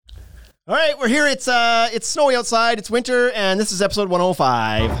All right, we're here. It's snowy outside. It's winter, and this is episode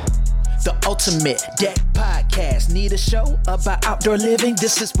 105. The Ultimate Deck Podcast. Need a show about outdoor living?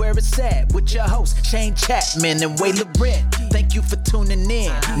 This is where it's at with your hosts, Shane Chapman and Way Laurent. Thank you for tuning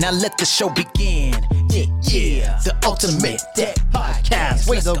in. Now let the show begin. Yeah. The Ultimate Deck Podcast.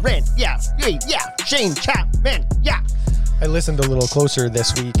 Way Laurent. Yeah. Shane Chapman. Yeah. I listened a little closer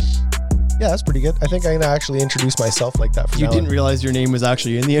this week. Yeah, that's pretty good. I think I'm going to actually introduce myself like that from You now didn't on. realize your name was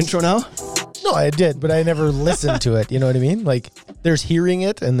actually in the intro now? No, I did, but I never listened to it. You know what I mean? Like, there's hearing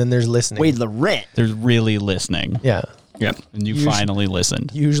it, and then there's listening. Way Laurent. There's really listening. Yeah. Yep. And you finally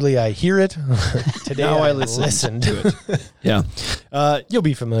listened. Usually I hear it. Today Now I listened to it. Yeah. You'll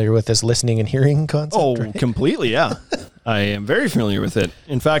be familiar with this listening and hearing concept, Oh, right? completely, yeah. I am very familiar with it.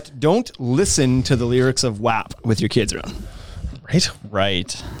 In fact, don't listen to the lyrics of WAP with your kids around. Right?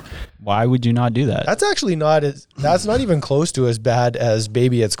 Right. Why would you not do that? That's actually that's not even close to as bad as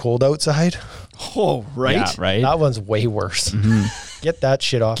Baby It's Cold Outside. Oh, right? Yeah, right? That one's way worse. Get that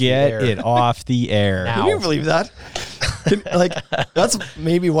shit off the Get air. it off the air. Now. Can you believe that? Like, that's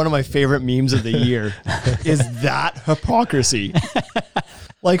maybe one of my favorite memes of the year is that hypocrisy.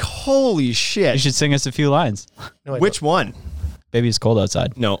 Like, holy shit. You should sing us a few lines. No, I Which one? Baby, it's cold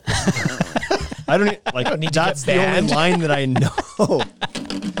outside. No. I don't need to that's get the only banned. line that I know.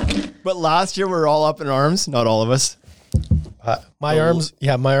 But last year we were all up in arms, not all of us. don't. My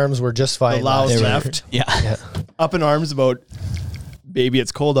arms were just fine. The loud last year. left. Yeah. Up in arms about Baby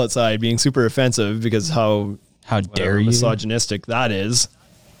It's Cold Outside being super offensive because how dare you? misogynistic that is.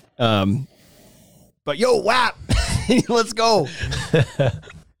 But yo, WAP, let's go.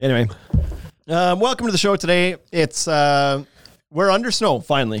 Anyway, welcome to the show today. It's we're under snow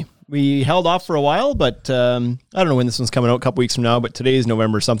finally. We held off for a while, but I don't know when this one's coming out, a couple weeks from now, but today is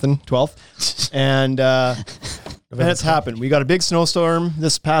November something, 12th. And it's happened. We got a big snowstorm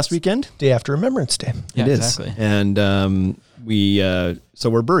this past weekend. Day after Remembrance Day. Yeah, It is. exactly. And so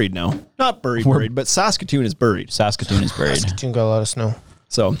we're buried now. Not buried, but Saskatoon is buried. Saskatoon is buried. Saskatoon got a lot of snow.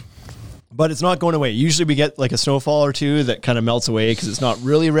 So, but it's not going away. Usually we get like a snowfall or two that kind of melts away because it's not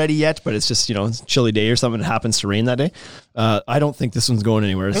really ready yet, but it's just, it's a chilly day or something. It happens to rain that day. I don't think this one's going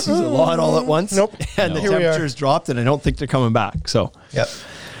anywhere. This is a lot all at once. Nope. And the Here we are. temperature's dropped and I don't think they're coming back. So, Yep.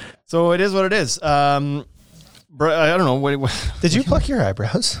 so it is what it is. I don't know. What Did you pluck your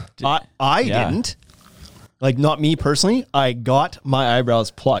eyebrows? I Yeah. didn't. Like, not me personally. I got my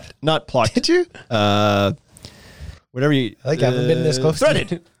eyebrows plucked. Not plucked. Did you? Whatever you... I haven't been this close to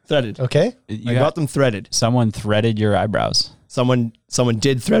Threaded. you. Threaded. Okay. I got them threaded. Someone threaded your eyebrows. Someone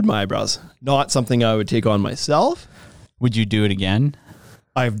did thread my eyebrows. Not something I would take on myself. Would you do it again?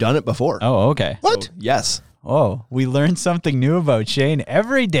 I've done it before. Oh, okay. What? Yes. Oh, we learn something new about Shane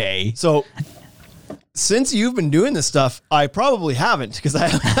every day. So since you've been doing this stuff, I probably haven't because I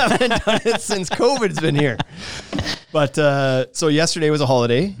haven't done it since COVID's been here. But so yesterday was a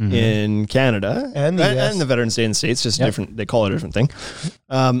holiday in Canada And the US. and the Veterans Day in the States, just different. They call it a different thing.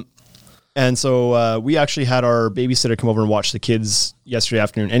 And so we actually had our babysitter come over and watch the kids yesterday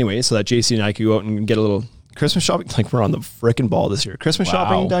afternoon anyway, so that JC and I could go out and get a little Christmas shopping. Like, we're on the frickin' ball this year. Christmas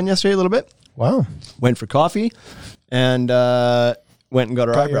shopping done yesterday a little bit. Wow. Went for coffee and went and got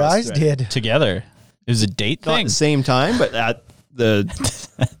our Got your eyebrows eyes threaded. did. Together. It was a date Not at thing. the same time, but at the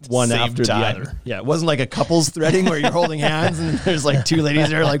one Same after time. the other. Yeah, it wasn't like a couple's threading where you're holding hands and there's like two ladies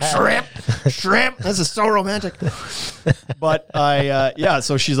there like, shrimp. This is so romantic. But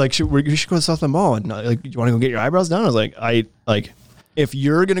so she's like, we should go to South Mall. And like, you want to go get your eyebrows done? I was like, if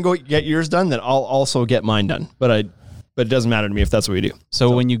you're going to go get yours done, then I'll also get mine done. But it doesn't matter to me if that's what we do.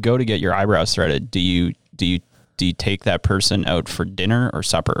 So when you go to get your eyebrows threaded, do you take that person out for dinner or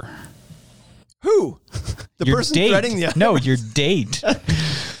supper? Who? The Your person date. threading the No, your date.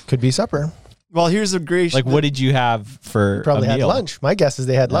 Could be supper. Well, here's a great... Like, what did you have for Probably a had meal? lunch. My guess is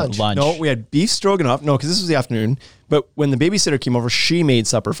they had lunch. Lunch. No, we had beef stroganoff. No, because this was the afternoon. But when the babysitter came over, she made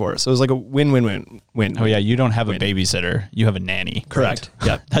supper for us. So it was like a win-win-win. Oh yeah, you don't have a babysitter. You have a nanny. Correct.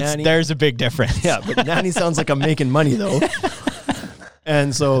 Yeah. Nanny. There's a big difference. Yeah, but nanny sounds like I'm making money, though.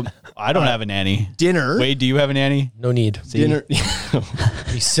 And so I don't have a nanny. dinner... Wait, do you have a nanny? No need. Dinner...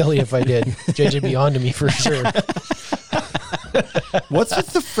 It'd be silly if I did. JJ be on to me for sure. What's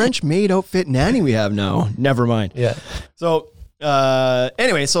with the French maid outfit nanny we have now? Never mind. Yeah. So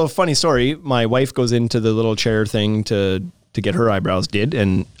anyway, so funny story. My wife goes into the little chair thing to get her eyebrows did,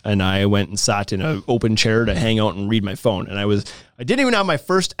 and I went and sat in an open chair to hang out and read my phone. And I didn't even have my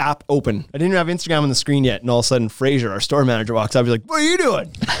first app open. I didn't even have Instagram on the screen yet. And all of a sudden, Fraser, our store manager, walks up. He's like, "What are you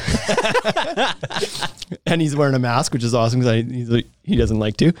doing?" And he's wearing a mask, which is awesome because he doesn't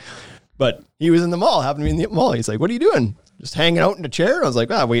like to. But he was in the mall, happened to be in the mall. He's like, "What are you doing?" just hanging out in a chair. And I was like,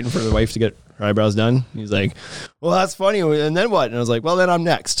 waiting for the wife to get her eyebrows done. He's like, well, that's funny. And then what? And I was like, well, then I'm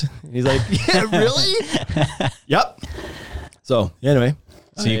next. And he's like, yeah, really? Yep. So anyway.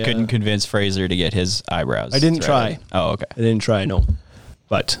 So you couldn't convince Fraser to get his eyebrows? I didn't try. Oh, okay. I didn't try, no.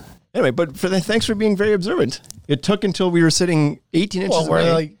 But anyway, thanks for being very observant. It took until we were sitting 18 inches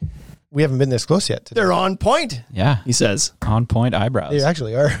away. We haven't been this close yet. Today. They're on point. Yeah. He says. On point eyebrows. They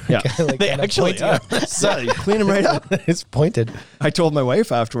actually are. Yeah. They actually are. Yeah, you clean them right up. It's pointed. I told my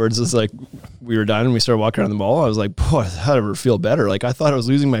wife afterwards, it's like we were done and we started walking around the mall. I was like, boy, how did I ever feel better? Like I thought I was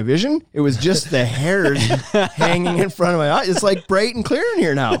losing my vision. It was just the hairs hanging in front of my eye. It's like bright and clear in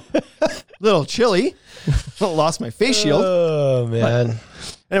here now. Little chilly. Lost my face shield. Oh, man. But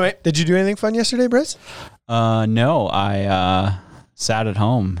anyway. Did you do anything fun yesterday, Briz? No, I sat at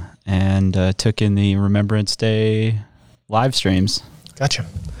home and took in the Remembrance Day live streams. Gotcha.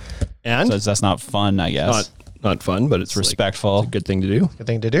 And so that's not fun, I guess. Not fun, but it's respectful. It's a good thing to do. Good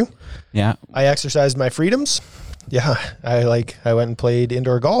thing to do. Yeah. I exercised my freedoms. Yeah. I went and played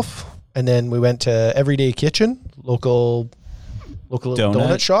indoor golf, and then we went to Everyday Kitchen, local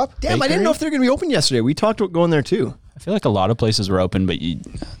donut shop. Damn, bakery. I didn't know if they're going to be open yesterday. We talked about going there too. I feel like a lot of places were open, but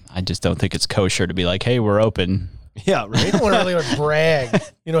I just don't think it's kosher to be like, hey, we're open. Yeah, right. You don't want to really brag.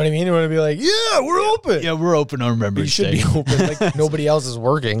 You know what I mean? You want to be like, yeah, we're open. Yeah, we're open on Remembrance Day. You should be open. Like nobody else is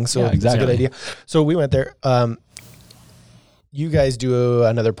working. So it's a good idea. So we went there. You guys do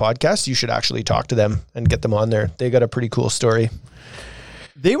another podcast. You should actually talk to them and get them on there. They got a pretty cool story.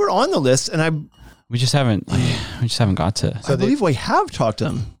 They were on the list, and we just haven't got to. So I believe we have talked to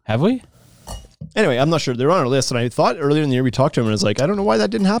them. Have we? Anyway, I'm not sure. They're on our list, and I thought earlier in the year we talked to them, and I was like, I don't know why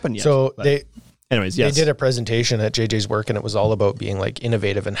that didn't happen yet. So anyways, yes. They did a presentation at JJ's work, and it was all about being like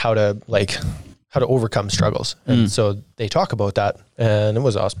innovative and how to overcome struggles. And so they talk about that, and it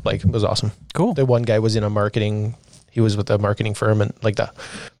was awesome. It was awesome. Cool. The one guy was in a marketing. He was with a marketing firm, and like the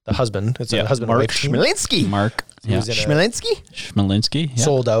husband. It's a husband. Mark and wife team. Schmelinsky. Mark. He was in Schmelinsky. Yeah.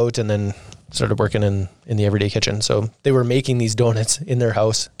 Sold out, and then started working in the Everyday Kitchen. So they were making these donuts in their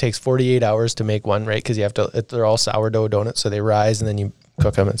house. It takes 48 hours to make one, right? Because you have to. They're all sourdough donuts, so they rise and then you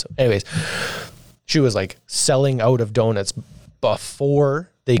cook them. And so, anyways, she was like selling out of donuts before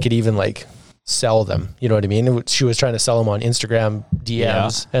they could even like sell them. You know what I mean? She was trying to sell them on Instagram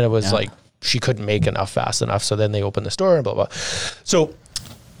DMs, and it was like she couldn't make enough fast enough. So then they opened the store and blah blah. So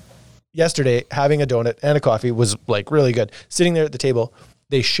yesterday, having a donut and a coffee was like really good. Sitting there at the table,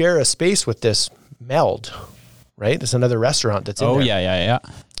 they share a space with this Meld, right? There's another restaurant that's in there. Oh, yeah.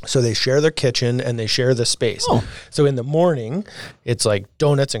 So they share their kitchen and they share the space. Oh. So in the morning, it's like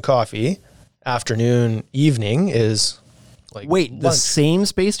donuts and coffee. Afternoon, evening is like the same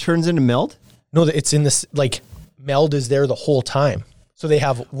space turns into Meld? No, it's in this, like Meld is there the whole time. So they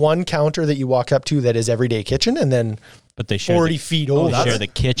have one counter that you walk up to that is Everyday Kitchen, and then but they share 40 feet over. They share the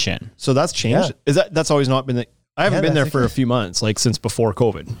kitchen. So that's changed? Yeah. That's always not been I haven't been there for a few months, like since before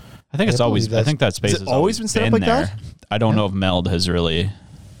COVID. I think it's always. I think that space has always been set up like that. I don't know if Meld has really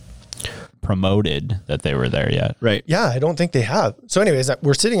promoted that they were there yet. Right. Yeah, I don't think they have. So anyways,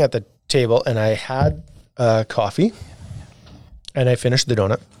 we're sitting at the table, and I had coffee, and I finished the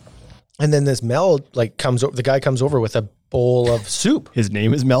donut, and then this Meld comes over. The guy comes over with a bowl of soup. His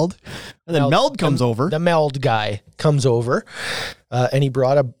name is Meld, and then Meld comes over. The Meld guy comes over, and he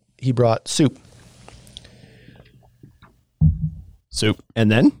brought soup. And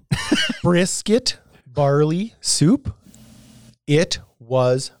then brisket barley soup. It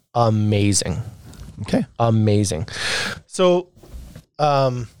was amazing. Okay. Amazing. So,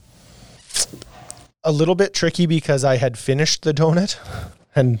 a little bit tricky because I had finished the donut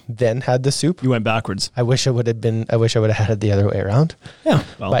and then had the soup. You went backwards. I wish I would have had it the other way around. Yeah.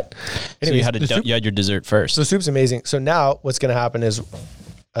 Well, but anyways, so you had your dessert first. So soup's amazing. So now what's going to happen is,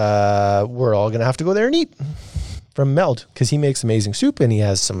 we're all going to have to go there and eat from Meld, because he makes amazing soup and he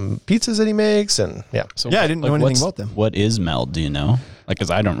has some pizzas that he makes, and So I didn't know anything about them. What is Meld? Do you know? Because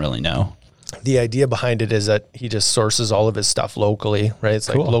I don't really know. The idea behind it is that he just sources all of his stuff locally, right? It's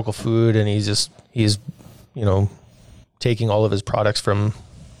like local food, and he's taking all of his products from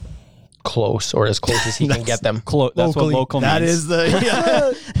close or as close as he can get them. That's what local means. That is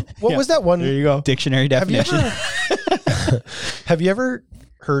the What was that one? There you go. Dictionary definition. Have you ever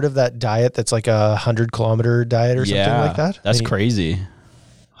heard of that diet that's like 100-kilometer diet or something like that? That's crazy.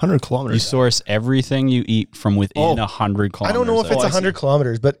 100 kilometers. You source everything you eat from within 100 kilometers. I don't know if it's 100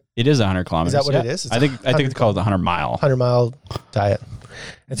 kilometers, but it is 100 kilometers. Is that what it is? I think it's called the 100-mile. 100-mile diet.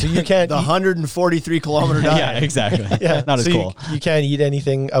 And so you can't the 143 kilometer diet. Yeah, exactly. Not as cool. You can't eat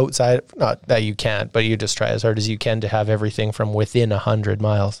anything outside. Not that you can't, but you just try as hard as you can to have everything from within 100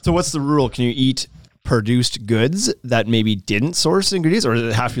 miles. So what's the rule? Can you eat produced goods that maybe didn't source ingredients, or does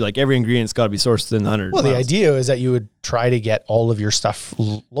it have to be like every ingredient's got to be sourced within 100 Well, the miles? idea is that you would try to get all of your stuff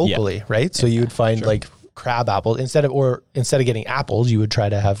locally, right? So you would find like crab apples instead of getting apples, you would try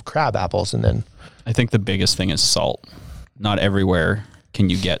to have crab apples, and then. I think the biggest thing is salt. Not everywhere can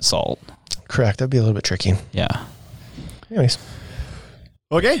you get salt. Correct. That'd be a little bit tricky. Yeah. Anyways,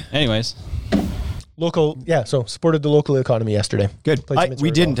 Okay, Anyways, local. Yeah. So supported the local economy yesterday. good. Played some We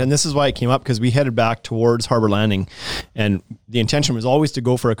It's didn't, and this is why it came up, because we headed back towards Harbor Landing, and the intention was always to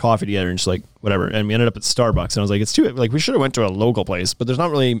go for a coffee together and just like whatever. And we ended up at Starbucks, and I was like, it's too like we should have went to a local place, but there's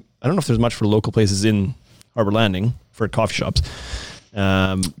not really. I don't know if there's much for local places in Harbor Landing for coffee shops.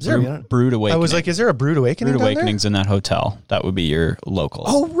 is there a Brewed Awakening? I was like, is there a Brewed Awakening? Brewed down there? Awakening's in that hotel. That would be your local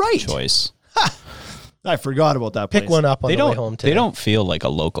choice. I forgot about that place. Pick one up on They the way home don't. today. They don't feel like a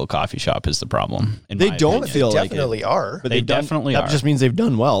local coffee shop is the problem. They don't feel like it. Definitely are. But They they've done- definitely that are. just means they've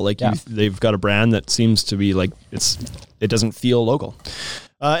done well. Like Yeah. they've got a brand that seems to be like it doesn't feel local.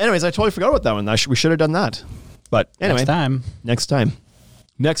 Anyways, I totally forgot about that one. We should have done that. But anyway, Next time.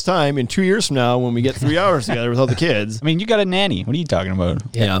 next time in 2 years from now, when we get 3 hours together with all the kids. I mean, you got a nanny. What are you talking about?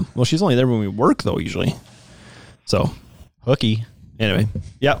 Yeah. Well, she's only there when we work though, usually. So Hooky. anyway,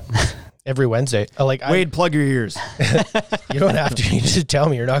 yeah. Every Wednesday. Wade, plug your ears. You don't have to. You just tell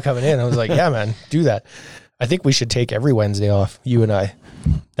me you're not coming in. I was like, yeah, man, do that. I think we should take every Wednesday off, you and I.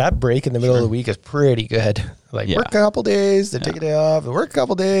 That break in the middle of the week is pretty good. Like work a couple days, then take a day off, then work a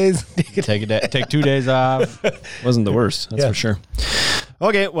couple days. Take 2 days off. Wasn't the worst, that's for sure.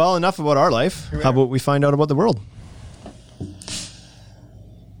 Okay, well, enough about our life. How about we find out about the world?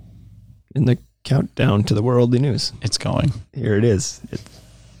 In the countdown to the worldly news. It's going. Here it is.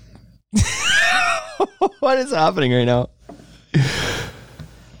 What is happening right now?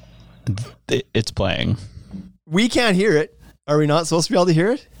 It's playing. We can't hear it. Are we not supposed to be able to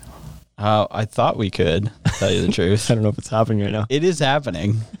hear it? I thought we could, to tell you the truth. I don't know if it's happening right now. It is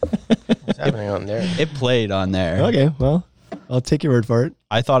happening. What's happening on there? It played on there. Okay, well, I'll take your word for it.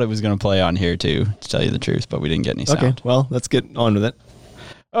 I thought it was going to play on here too, to tell you the truth, but we didn't get any sound. Okay, well, let's get on with it.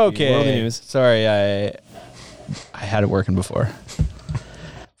 Okay. Worldly news. Sorry, I had it working before.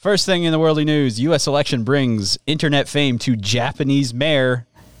 First thing in the worldly news, U.S. election brings internet fame to Japanese mayor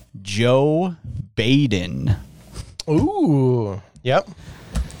Joe Biden. Ooh. Yep.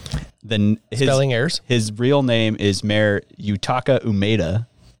 Spelling errors. His real name is Mayor Yutaka Umeda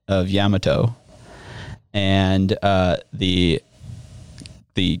of Yamato. And the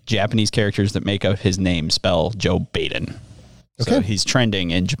Japanese characters that make up his name spell Joe Biden. So he's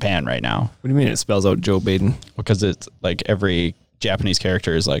trending in Japan right now. What do you mean it spells out Joe Biden? Because it's like every Japanese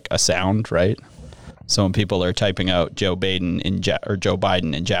character is like a sound, right? So when people are typing out Joe Biden or Joe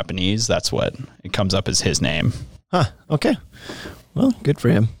Biden in Japanese, that's what it comes up as his name. Huh, okay. Well, good for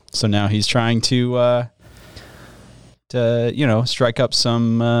him. So now he's trying to strike up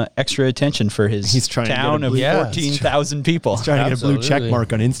some extra attention for his trying to get town a of blue- 14,000 people. Trying to get a blue check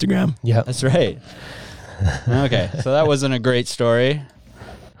mark on Instagram. Yeah. That's right. Okay, so that wasn't a great story.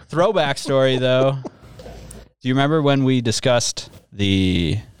 Throwback story, though. Do you remember when we discussed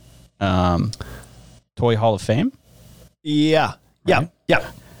the Toy Hall of Fame? Yeah. Yeah. Right.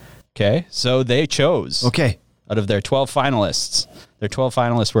 Yeah. Okay, so they chose. Okay. Out of their 12 finalists, their 12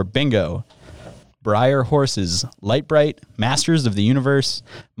 finalists were Bingo, Breyer Horses, Light Bright, Masters of the Universe,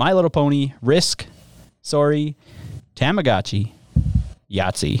 My Little Pony, Risk, Sorry, Tamagotchi,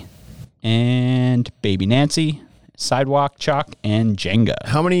 Yahtzee, and Baby Nancy, Sidewalk Chalk, and Jenga.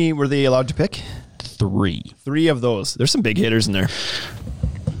 How many were they allowed to pick? 3. 3 of those. There's some big hitters in there.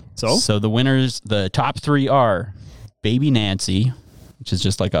 So the winners, the top 3 are Baby Nancy, which is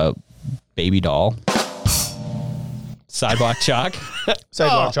just like a baby doll. Sidewalk Chalk.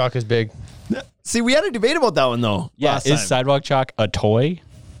 Sidewalk chalk is big. see, we had a debate about that one though. Yeah, last is time. Sidewalk Chalk a toy?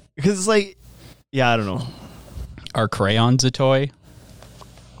 Because it's like, yeah, I don't know. Are crayons a toy?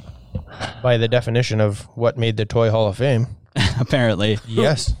 By the definition of what made the Toy Hall of Fame. Apparently.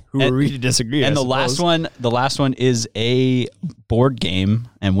 Yes. Who are we to disagree? And I the last one is a board game.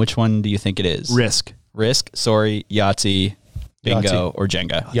 And which one do you think it is? Risk. Sorry, Yahtzee, Bingo, Yahtzee. or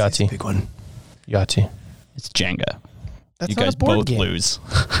Jenga. Yahtzee. Big one. Yahtzee. It's Jenga. That's You not guys a board both game. lose.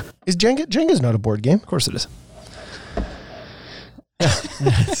 Is Jenga? Jenga's not a board game. Of course it is.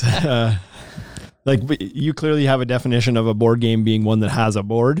 Like, you clearly have a definition of a board game being one that has a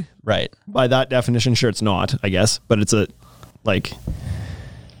board. Right. By that definition, sure, it's not, I guess, but it's a, like,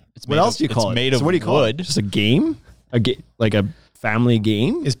 It's what made else of- do you call it's it? made of So what do you call wood. it? Just a game? Like a family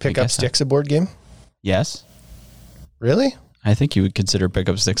game? Is Pick Up guess so. Sticks a board game? Yes. Really? I think you would consider Pick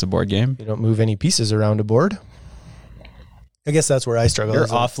Up Sticks a board game. You don't move any pieces around a board. I guess that's where I struggle. You're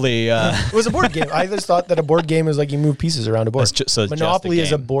awfully. It was a board game. I just thought that a board game is like you move pieces around a board. So it's just Monopoly a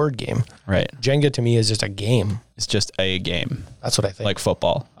is a game. board game. Right. Jenga to me is just a game. It's just a game. That's what I think. Like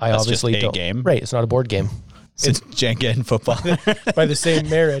football. I That's obviously just a don't. game. Right. It's not a board game. It's Jenga and football. By the same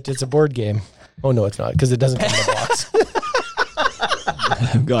merit, it's a board game. Oh, no, it's not because it doesn't come in a box.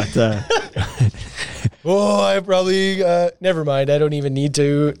 I've got Oh, I probably never mind. I don't even need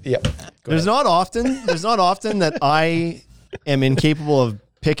to. Yeah. there's not often that I am incapable of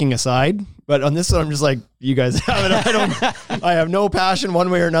picking a side, but on this one I'm just like, you guys have it. I have no passion one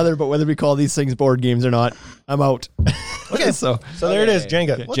way or another, but whether we call these things board games or not, I'm out. Okay, so there it is,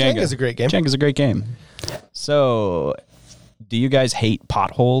 Jenga. Well, Jenga. Jenga's a great game. Jenga's a great game. So, do you guys hate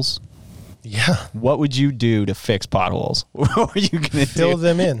potholes? Yeah. What would you do to fix potholes? What were you going to Fill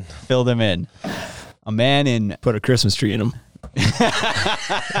them in. Fill them in. A man in put a Christmas tree in them.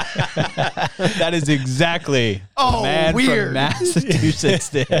 that is exactly a man weird. from Massachusetts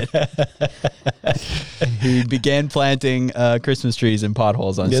did. He began planting Christmas trees in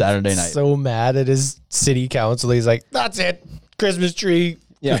potholes on Saturday night. So mad at his city council. He's like, "That's it, Christmas tree,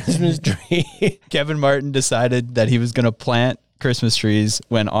 Christmas tree." Kevin Martin decided that he was going to plant Christmas trees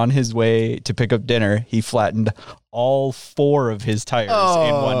when on his way to pick up dinner, he flattened all 4 of his tires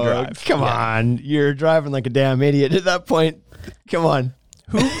in one drive. Come on. You're driving like a damn idiot at that point. Come on.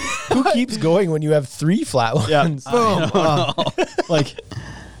 Who keeps going when you have 3 flat ones? Yeah. Boom. Like,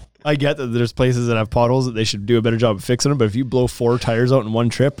 I get that there's places that have potholes that they should do a better job of fixing them, but if you blow 4 tires out in one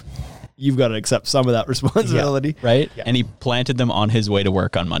trip, you've got to accept some of that responsibility. Right? Yeah. And he planted them on his way to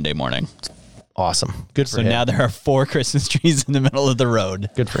work on Monday morning. Awesome. Good for so him. now there are 4 Christmas trees in the middle of the road.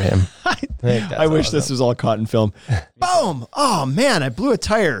 Good for him. I wish this was all caught in film. Boom! Oh man, I blew a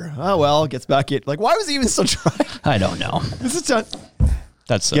tire. Oh well, gets back in. Like, why was he even still trying? I don't know. This is done.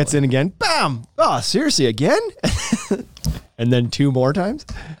 That's so gets in again. Bam! Oh, seriously, again? And then 2 more times.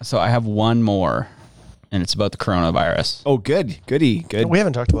 So I have one more, and it's about the coronavirus. Oh, good, goody, good. We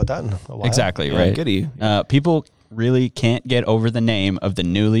haven't talked about that in a while. Exactly right. Goody. People really can't get over the name of the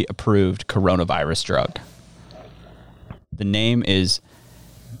newly approved coronavirus drug. The name is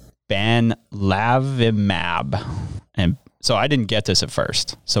Banlavimab. And so I didn't get this at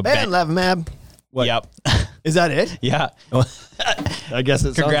first. So Banlavimab. What? Yep. Is that it? Yeah. I guess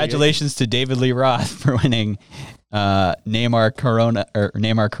it's Congratulations to David Lee Roth for winning Neymar Corona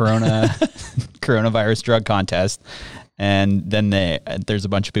coronavirus drug contest. And then there's a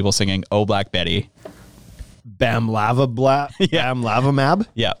bunch of people singing "Oh Black Betty." Banlavimab.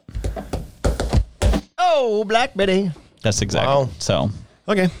 Yeah. Oh, Black Betty. That's exactly. Wow. So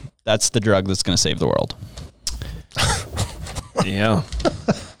Okay. that's the drug that's going to save the world. Yeah.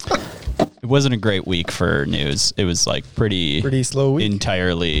 It wasn't a great week for news. It was like pretty slow week.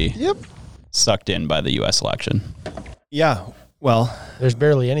 entirely sucked in by the U.S. election. Yeah. Well, There's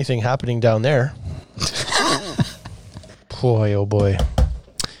barely anything happening down there. Boy, oh boy.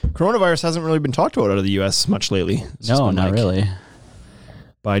 coronavirus hasn't really been talked about out of the U.S. much lately. It's just No, been not like, really.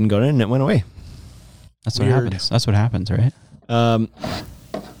 Biden got in and it went away. That's what Weird. happens. That's what happens, right? I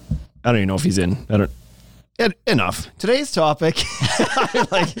don't even know if he's in. Enough. Today's topic.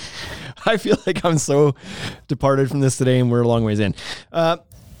 I feel like I'm so departed from this today, and we're a long ways in.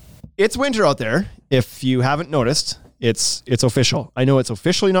 It's winter out there. If you haven't noticed, it's official. I know it's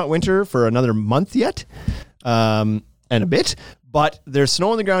officially not winter for another month yet, and a bit. But there's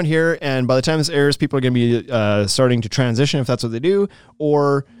snow on the ground here, and by the time this airs, people are going to be starting to transition if that's what they do,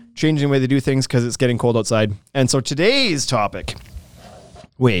 or changing the way they do things because it's getting cold outside. And so today's topic,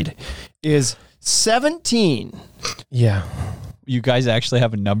 Wade, is 17. Yeah. You guys actually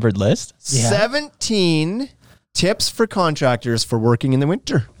have a numbered list? 17 tips for contractors for working in the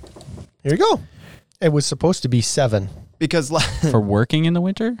winter. Here you go. It was supposed to be 7. Because For working in the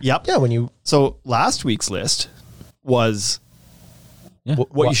winter? yep. Yeah, when you So last week's list was Yeah.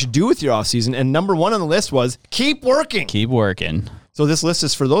 what you should do with your off season, and number 1 on the list was keep working. Keep working. So this list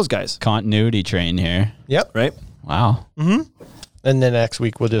is for those guys, Continuity train here. Yep. right? Wow. And then next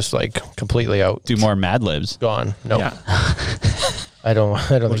week we'll just like completely out. Do more Mad Libs. Gone. No. Yeah. I don't We'll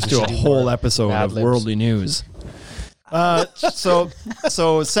think just we do a should whole more episode Mad of Libs. worldly news. So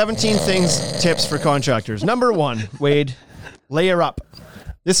 17 tips for contractors. Number 1, Wade, layer up.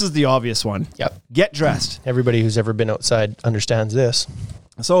 This is the obvious one. Yep. Get dressed. Everybody who's ever been outside understands this.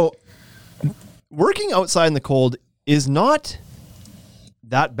 So working outside in the cold is not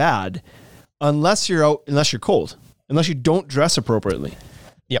that bad unless you're cold, unless you don't dress appropriately.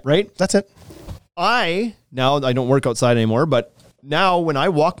 Yep. Right? That's it. Now I don't work outside anymore, but now when I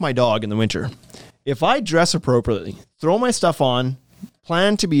walk my dog in the winter, if I dress appropriately, throw my stuff on,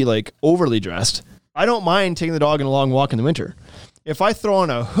 plan to be like overly dressed, I don't mind taking the dog on a long walk in the winter. If I throw on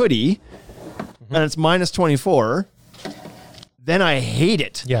a hoodie and it's minus 24, then I hate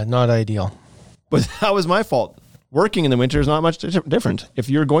it. Yeah, not ideal. But that was my fault. Working in the winter is not much different. If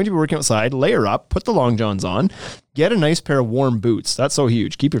you're going to be working outside, layer up, put the long johns on, get a nice pair of warm boots. That's so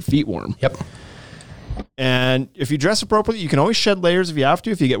huge. Keep your feet warm. Yep. And if you dress appropriately, you can always shed layers if you have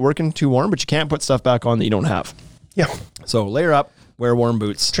to, if you get working too warm, but you can't put stuff back on that you don't have. Yeah. So layer up, wear warm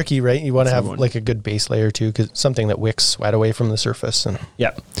boots. Tricky, right? You want to have everyone. like a good base layer too, because something that wicks sweat away from the surface. And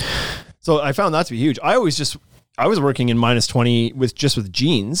Yeah. So I found that to be huge. I was working in minus 20 with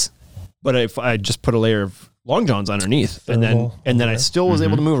jeans, but if I just put a layer of long johns underneath and then I still was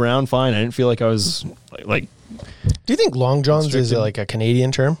able to move around fine. I didn't feel like I was like do you think long johns is like a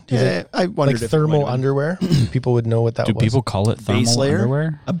Canadian term? Do you think, I wondered like if thermal underwear? People would know what that Do was. people call it thermal base layer,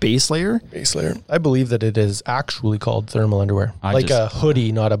 underwear? a base layer. Base layer. I believe that it is actually called thermal underwear. I like just- a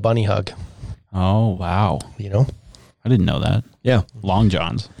hoodie, not a bunny hug. Oh, wow. You know? I didn't know that. Yeah. Long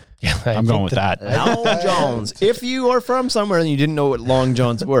johns. Yeah, I'm going with that. Long johns. If you are from somewhere and you didn't know what long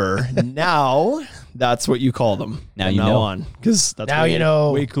johns were, now that's what you call them. Now From you know. on, because that's Now way, you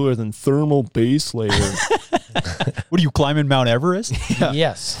know. way cooler than thermal base layer. What are you climbing Mount Everest?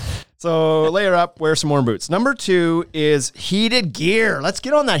 Yes. So layer up, wear some warm boots. Number 2 is heated gear. Let's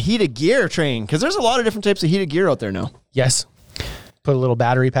get on that heated gear train because there's a lot of different types of heated gear out there now. Yes. Put a little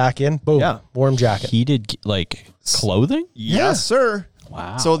battery pack in. Boom. Yeah. Warm jacket. Heated, like clothing? Yes, sir.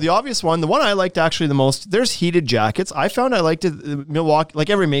 Wow. So the obvious one, the one I liked actually the most, there's heated jackets. I found I liked it. Milwaukee, like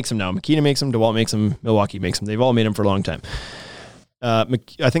everybody makes them now. Makita makes them, DeWalt makes them, Milwaukee makes them. They've all made them for a long time. I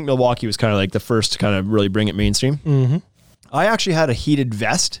think Milwaukee was kind of like the first to kind of really bring it mainstream. Mm-hmm. I actually had a heated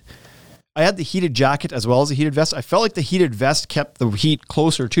vest. I had the heated jacket as well as the heated vest. I felt like the heated vest kept the heat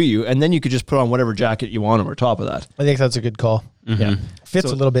closer to you, and then you could just put on whatever jacket you want over top of that. I think that's a good call. Yeah.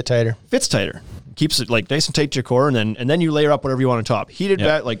 Fits a little bit tighter. Fits tighter, keeps it like nice and tight to your core, and then you layer up whatever you want on top. Heated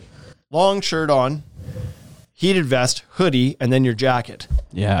vest, like long shirt on, heated vest, hoodie, and then your jacket.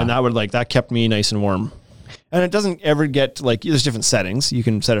 Yeah. And that kept me nice and warm. And it doesn't ever get like, there's different settings. You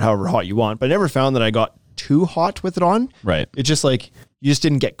can set it however hot you want, but I never found that I got too hot with it on. Right. It's just like, you just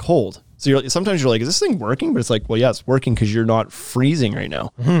didn't get cold. So sometimes you're like, is this thing working? But it's like, well, yeah, it's working because you're not freezing right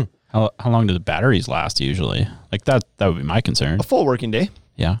now. Mm-hmm. How long do the batteries last usually? Like that would be my concern. A full working day.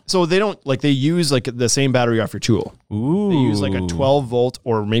 Yeah. So they don't like, they use like the same battery off your tool. Ooh. They use like a 12 volt,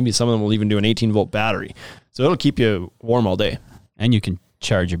 or maybe some of them will even do an 18 volt battery. So it'll keep you warm all day. And you can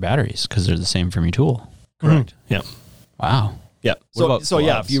charge your batteries because they're the same from your tool. Correct. Yeah. Wow. Yeah. about So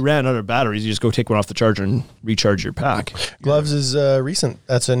yeah, gloves? if you ran out of batteries, you just go take one off the charger and recharge your pack. Gloves is recent.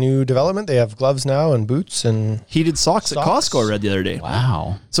 That's a new development. They have gloves now and boots and Heated socks at Socks. Costco I read the other day.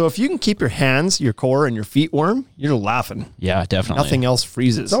 Wow. So if you can keep your hands, your core, and your feet warm, you're laughing. Yeah, definitely. Nothing else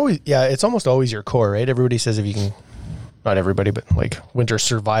freezes. it's always it's almost always your core, right? Everybody says if you can, not everybody, but like winter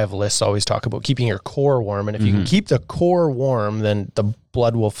survivalists always talk about keeping your core warm. And if you can keep the core warm, then the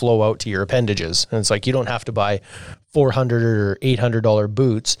blood will flow out to your appendages. And it's like, you don't have to buy $400 or $800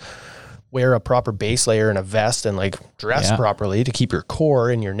 boots, wear a proper base layer and a vest and like dress properly to keep your core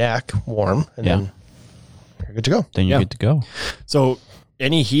and your neck warm. And then you're good to go. Then you're good to go. So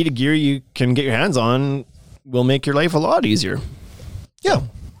any heated gear you can get your hands on will make your life a lot easier. Yeah.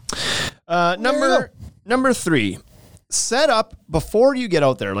 Number 3, set up before you get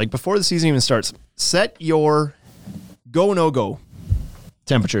out there, like before the season even starts, set your go, no go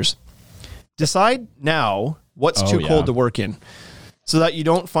temperatures. Decide now what's too cold to work in, so that you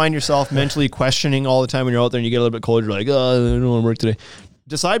don't find yourself mentally questioning all the time when you're out there and you get a little bit cold. You're like, oh, I don't want to work today.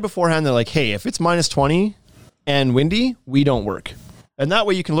 Decide beforehand that like, hey, if it's minus 20 and windy, we don't work. And that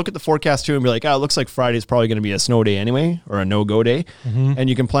way you can look at the forecast too and be like, it looks like Friday's probably going to be a snow day anyway, or a no-go day. And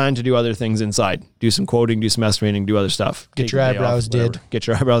you can plan to do other things inside. Do some quoting, do some estimating, do other stuff. Get Take your a day eyebrows off, whatever. did. Get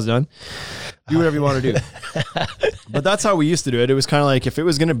your eyebrows done. Do whatever you want to do. But that's how we used to do it. It was kind of like, if it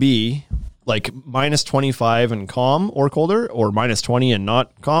was going to be like minus 25 and calm or colder, or minus 20 and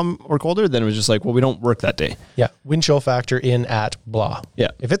not calm or colder, then it was just like, well, we don't work that day. Yeah. Wind chill factor in at blah. Yeah.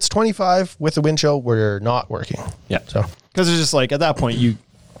 If it's 25 with the wind chill, we're not working. Yeah. So Because it's just like, at that point, you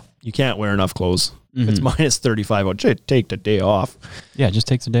can't wear enough clothes. If it's minus 35, I'll take the day off. Yeah, just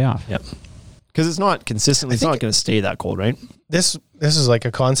takes a day off. Yep. Because it's not consistently, it's not going to stay that cold, right? this is like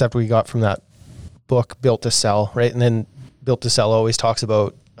a concept we got from that book Built to Sell, right? And then Built to Sell always talks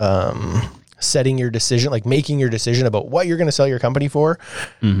about setting your decision, like making your decision about what you're going to sell your company for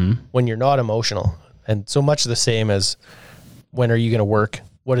when you're not emotional. And so much the same as, when are you going to work?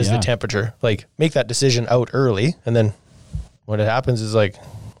 What is the temperature? Like, make that decision out early, and then when it happens is like,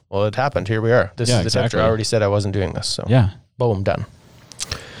 well, it happened. Here we are. This is the temperature. I already said I wasn't doing this. So Yeah. boom, done.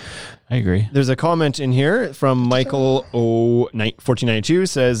 I agree. There's a comment in here from Michael 1492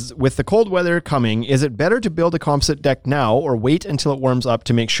 says, with the cold weather coming, is it better to build a composite deck now or wait until it warms up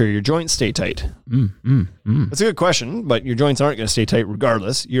to make sure your joints stay tight? That's a good question, but your joints aren't going to stay tight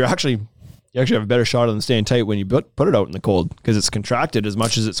regardless. You actually have a better shot on them staying tight when you put it out in the cold because it's contracted as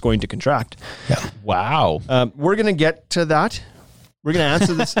much as it's going to contract. Yeah. Wow. We're going to get to that. We're going to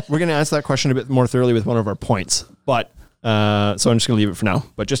answer this. We're going to answer that question a bit more thoroughly with one of our points, but so I'm just going to leave it for now.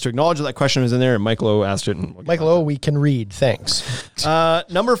 But just to acknowledge that question was in there, and Michael O asked it. And Michael O, we can read. Thanks.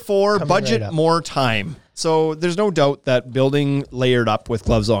 Number 4, budget right more time. So there's no doubt that building layered up with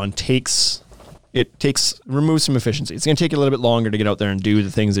gloves on removes some efficiency. It's going to take you a little bit longer to get out there and do the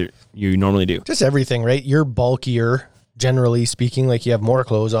things that you normally do. Just everything, right? You're bulkier, generally speaking. Like you have more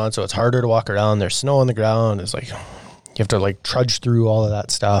clothes on, so it's harder to walk around. There's snow on the ground. It's like you have to like trudge through all of that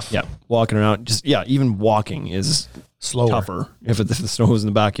stuff. Yeah, walking around. Even walking is slower, tougher if the snow is in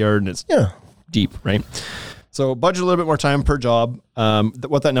the backyard and it's deep, right? So budget a little bit more time per job.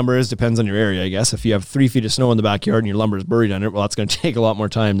 What that number is depends on your area, I guess. If you have 3 feet of snow in the backyard and your lumber is buried under it, well, that's going to take a lot more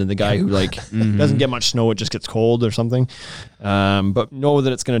time than the guy who doesn't get much snow. It just gets cold or something. But know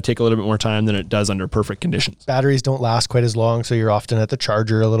that it's going to take a little bit more time than it does under perfect conditions. Batteries don't last quite as long, so you're often at the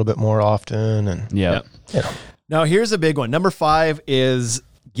charger a little bit more often. And Now here's a big one. Number 5 is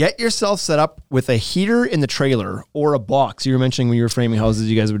get yourself set up with a heater in the trailer or a box. You were mentioning when you were framing houses,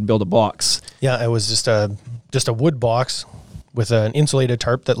 you guys would build a box. Yeah, it was just a wood box with an insulated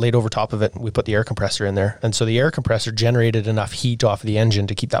tarp that laid over top of it. We put the air compressor in there. And so the air compressor generated enough heat off the engine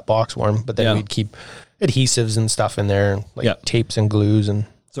to keep that box warm. But then we'd keep adhesives and stuff in there, like tapes and glues. And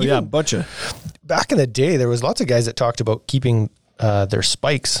so bunch of. Back in the day, there was lots of guys that talked about keeping their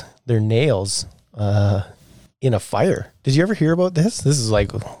spikes, their nails, in a fire. Did you ever hear about this? This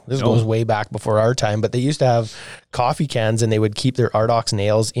goes way back before our time, but they used to have coffee cans and they would keep their Ardox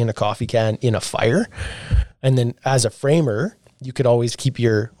nails in a coffee can in a fire. And then as a framer, you could always keep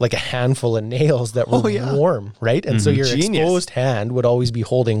a handful of nails that were warm, right? And so your exposed hand would always be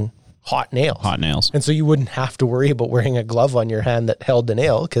holding hot nails. And so you wouldn't have to worry about wearing a glove on your hand that held the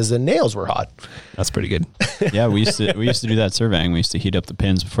nail because the nails were hot. That's pretty good. Yeah, we used to do that surveying. We used to heat up the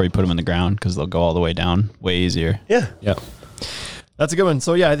pins before you put them in the ground because they'll go all the way down way easier. Yeah. That's a good one.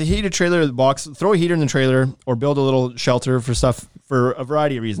 So the heated trailer, the box, throw a heater in the trailer or build a little shelter for stuff for a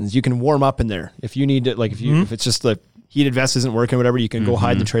variety of reasons. You can warm up in there if you need it. Like if it's just the heated vest isn't working, whatever, you can go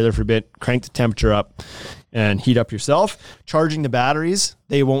hide in the trailer for a bit, crank the temperature up and heat up yourself. Charging the batteries,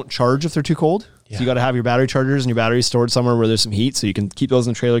 they won't charge if they're too cold. Yeah. So you got to have your battery chargers and your batteries stored somewhere where there's some heat so you can keep those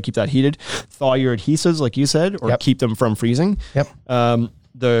in the trailer, keep that heated. Thaw your adhesives like you said, or keep them from freezing. Yep.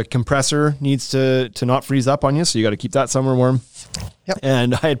 The compressor needs to not freeze up on you, so you got to keep that somewhere warm. Yep.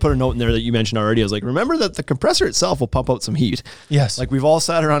 And I had put a note in there that you mentioned already. I was like, remember that the compressor itself will pump out some heat. Yes. Like we've all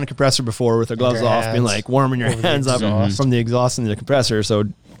sat around a compressor before with our gloves off, being like warming your hands up from the exhaust in the compressor. So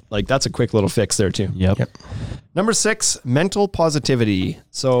that's a quick little fix there too. Yep. Number 6, mental positivity.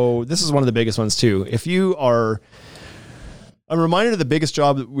 So this is one of the biggest ones too. If you are, I'm reminded of the biggest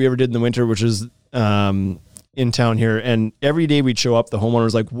job that we ever did in the winter, which is in town here. And every day we'd show up, the homeowner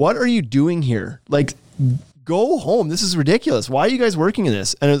was like, what are you doing here? Like, go home. This is ridiculous. Why are you guys working in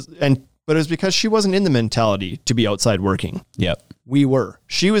this? But it was because she wasn't in the mentality to be outside working. Yep. We were.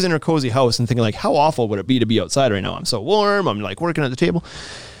 She was in her cozy house and thinking like, how awful would it be to be outside right now? I'm so warm. I'm like working at the table.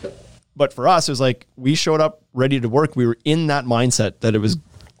 But for us, it was like, we showed up ready to work. We were in that mindset that it was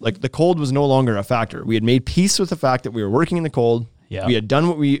like the cold was no longer a factor. We had made peace with the fact that we were working in the cold. Yeah. We had done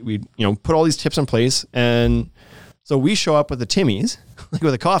what we put all these tips in place. And so we show up with the Timmies, like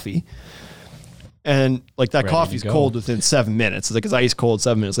with a coffee. And like that coffee's cold within 7 minutes. It's like it's ice cold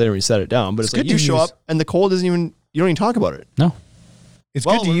 7 minutes later when you set it down. But it's like you show up and the cold isn't even, you don't even talk about it. No. It's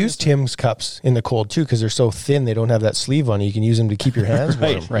good to use Tim's cups in the cold too because they're so thin they don't have that sleeve on. You can use them to keep your hands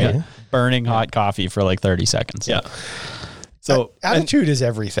warm. Right. Yeah. Burning hot coffee for like 30 seconds. Yeah. So attitude is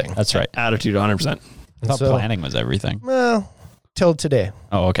everything. That's right. Attitude 100%. I thought planning was everything. Well, till today.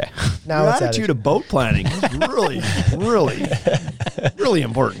 Oh, okay. Now your attitude of boat planning is really, really, really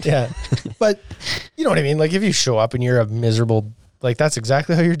important. Yeah. But you know what I mean? Like if you show up and you're a miserable, like that's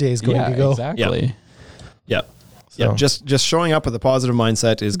exactly how your day is going to go. Exactly. Yeah. Yeah. Just showing up with a positive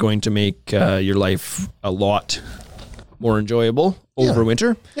mindset is going to make your life a lot more enjoyable over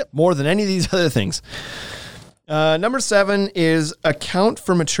winter, more than any of these other things. Number 7 is account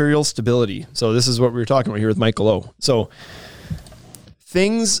for material stability. So this is what we were talking about here with Michael O. So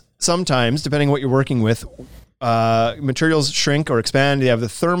things sometimes, depending on what you're working with, materials shrink or expand. They have the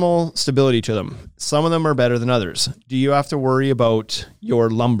thermal stability to them. Some of them are better than others. Do you have to worry about your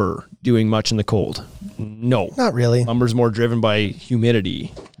lumber doing much in the cold? No. Not really. Lumber's more driven by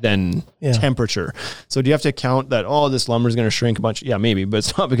humidity than temperature. So do you have to account that, this lumber's going to shrink a bunch? Yeah, maybe, but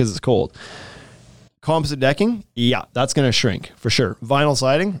it's not because it's cold. Composite decking, yeah, that's going to shrink for sure. Vinyl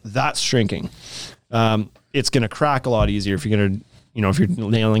siding, that's shrinking. It's going to crack a lot easier if you're going to, if you're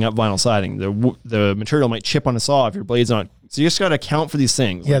nailing up vinyl siding. The material might chip on a saw if your blade's not. So you just got to account for these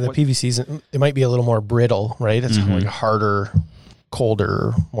things. Yeah, the PVCs, it might be a little more brittle, right? It's like a harder,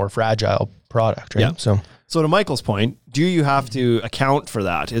 colder, more fragile product, right? Yeah. So to Michael's point, do you have to account for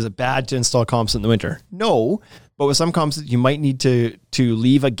that? Is it bad to install composite in the winter? No, but with some composite, you might need to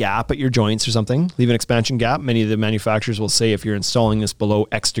leave a gap at your joints or something, leave an expansion gap. Many of the manufacturers will say if you're installing this below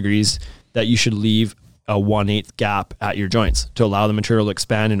X degrees, that you should leave a 1/8 gap at your joints to allow the material to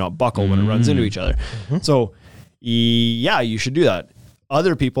expand and not buckle when it runs into each other. So yeah, you should do that.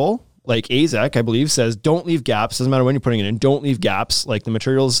 Other people, like AZEC, I believe, says don't leave gaps. Doesn't matter when you're putting it in. Don't leave gaps. Like the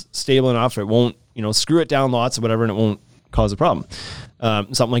material's stable enough. It won't, screw it down lots or whatever, and it won't cause a problem.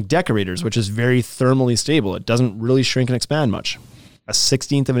 Something like Decorators, which is very thermally stable. It doesn't really shrink and expand much. A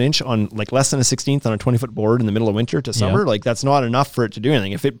 1/16 of an inch on less than a 1/16 on a 20-foot board in the middle of winter to summer. Like that's not enough for it to do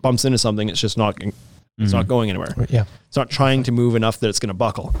anything. If it bumps into something, it's just not, it's not going anywhere. Yeah. It's not trying to move enough that it's going to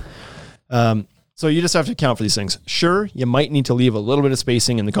buckle. So you just have to account for these things. Sure, you might need to leave a little bit of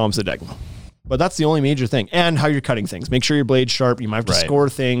spacing in the composite decking, but that's the only major thing. And how you're cutting things. Make sure your blade's sharp. You might have to score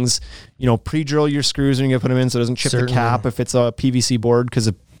things, pre-drill your screws when you put them in so it doesn't chip the cap if it's a PVC board,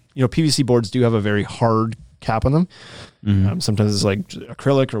 because, PVC boards do have a very hard cap on them. Sometimes it's like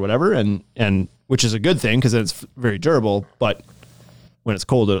acrylic or whatever, and which is a good thing because it's very durable, but when it's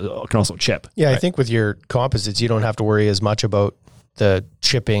cold, it can also chip. Yeah, right? I think with your composites, you don't have to worry as much about the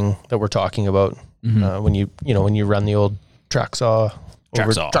chipping that we're talking about when you run the old track saw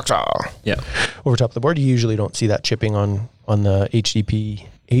over top of the board. You usually don't see that chipping on the HDPE.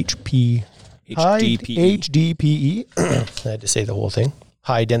 I had to say the whole thing.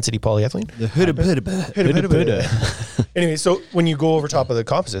 High density polyethylene. The hood. Anyway, so when you go over top of the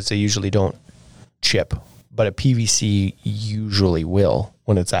composites, they usually don't chip, but a PVC usually will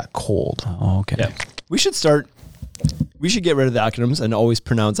when it's that cold. Oh, okay. Yeah. We should get rid of the acronyms and always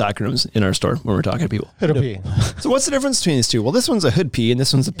pronounce acronyms in our store when we're talking to people. Hood P. So what's the difference between these two? Well, this one's a hood P and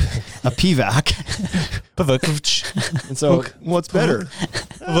this one's a PVAC. And so what's better?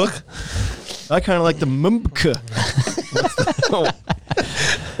 I kind of like the MMK.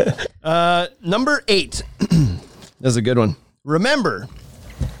 Number 8. That's a good one. Remember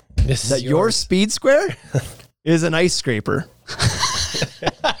that your speed square is an ice scraper.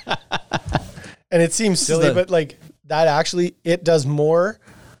 And it seems silly, but like that actually, it does more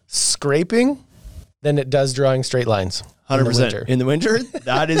scraping than it does drawing straight lines. 100%. In the winter,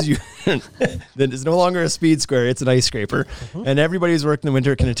 that is that is no longer a speed square. It's an ice scraper. And everybody who's worked in the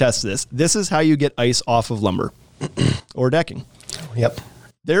winter can attest to this. This is how you get ice off of lumber or decking. Yep.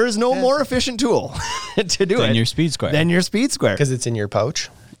 There is no more efficient tool to do than your speed square. Than your speed square. Because it's in your pouch.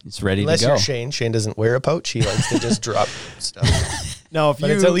 It's ready Unless to go. You're Shane. Shane doesn't wear a pouch. He likes to just drop stuff. Now, but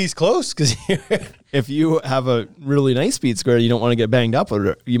it's at least close, because if you have a really nice speed square, you don't want to get banged up,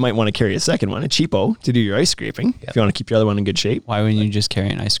 or you might want to carry a second one, a cheapo, to do your ice scraping. If you want to keep your other one in good shape. Why wouldn't you just carry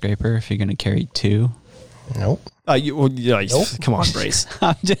an ice scraper if you're going to carry 2? Nope. Nope. Come on, Bryce.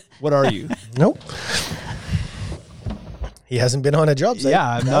 What are you? Nope. He hasn't been on a job site.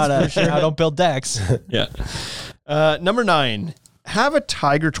 Yeah, I'm not I don't build decks. Yeah. Number 9, have a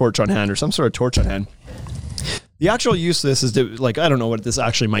tiger torch on hand or some sort of torch on hand. The actual use of this is to, I don't know what this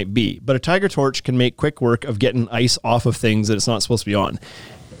actually might be, but a tiger torch can make quick work of getting ice off of things that it's not supposed to be on.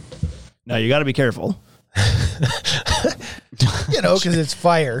 Now, you got to be careful. Because it's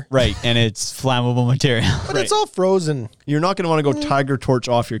fire. Right, and it's flammable material. But it's all frozen. You're not going to want to go tiger torch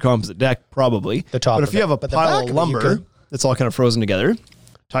off your composite deck, probably. The top But if you have a pile of lumber that's all kind of frozen together,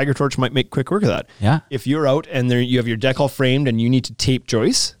 tiger torch might make quick work of that. Yeah. If you're out and you have your deck all framed and you need to tape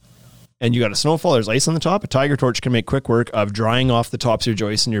joists, and you got a snowfall, there's ice on the top, a tiger torch can make quick work of drying off the tops of your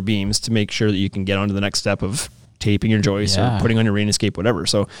joists and your beams to make sure that you can get onto the next step of taping your joists or putting on your rain escape, whatever.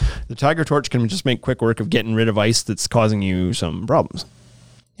 So the tiger torch can just make quick work of getting rid of ice that's causing you some problems.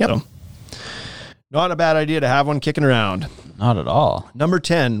 Yep. So, not a bad idea to have one kicking around. Not at all. Number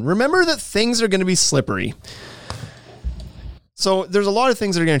 10, remember that things are going to be slippery. So there's a lot of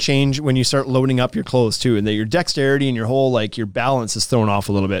things that are going to change when you start loading up your clothes too, and that your dexterity and your whole, your balance is thrown off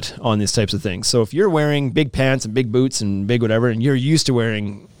a little bit on these types of things. So if you're wearing big pants and big boots and big whatever, and you're used to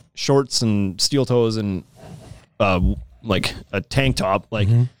wearing shorts and steel toes and a tank top,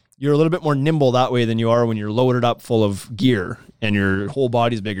 you're a little bit more nimble that way than you are when you're loaded up full of gear and your whole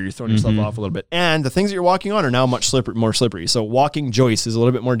body's bigger. You're throwing yourself off a little bit. And the things that you're walking on are now much more slippery. So walking joist is a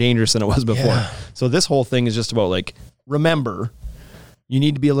little bit more dangerous than it was before. Yeah. So this whole thing is just about like, remember, you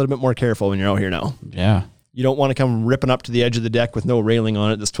need to be a little bit more careful when you're out here now. Yeah. You don't want to come ripping up to the edge of the deck with no railing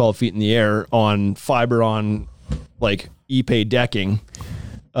on it that's 12 feet in the air on fiber on like Ipe decking.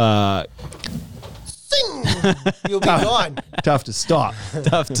 You'll be gone. Tough to stop.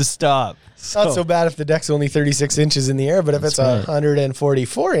 Tough to stop. Not so bad if the deck's only 36 inches in the air, but if it's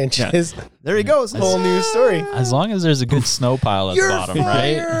 144 inches, There he goes. whole new story. As long as there's a good snow pile at the bottom,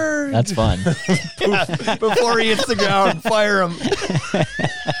 right? That's fun. Before he hits the ground, fire him.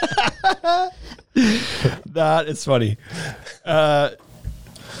 That is funny.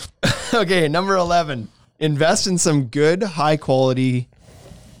 Okay, number 11. Invest in some good, high quality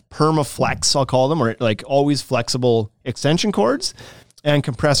permaflex, I'll call them, or like always flexible extension cords and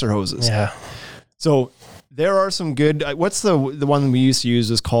compressor hoses. Yeah. So there are some good. What's the one we used to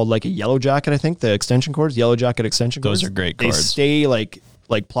use is called like a Yellow Jacket, I think. The extension cords, Yellow Jacket extension cords. Those are great They cords. stay like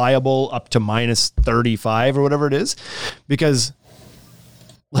pliable up to minus 35 or whatever it is, because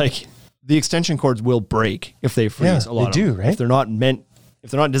like the extension cords will break if they freeze. Yeah, a lot they of do, them. right? If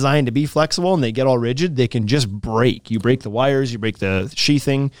they're not designed to be flexible and they get all rigid, they can just break. You break the wires, you break the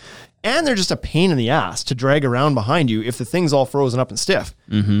sheathing, and they're just a pain in the ass to drag around behind you if the thing's all frozen up and stiff.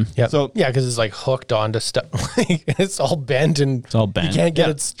 Yeah. So- yeah, because it's like hooked onto stuff. It's all bent and all bent. You can't get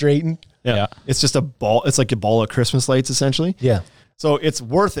Yeah. it straightened. Yeah. It's just a ball. It's like a ball of Christmas lights, essentially. Yeah. So it's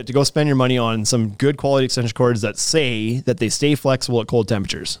worth it to go spend your money on some good quality extension cords that say that they stay flexible at cold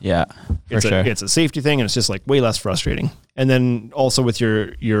temperatures. Yeah. For It's sure. it's a safety thing, and it's just like way less frustrating. And then also with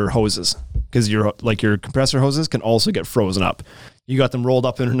your hoses, because your compressor hoses can also get frozen up. You got them rolled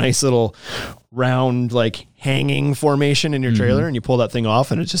up in a nice little round like hanging formation in your trailer, and you pull that thing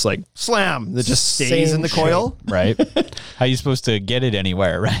off, and it's just like slam. It just stays Same in the coil. Right. How are you supposed to get it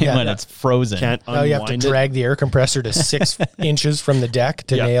anywhere, right? When it's frozen. Can't Now you have to unwind it. drag the air compressor to 6 inches from the deck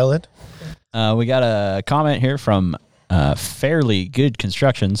to Yeah. nail it. We got a comment here from Fairly Good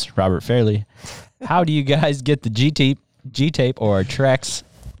Constructions, Robert Fairley. How do you guys get the G-tape or Trex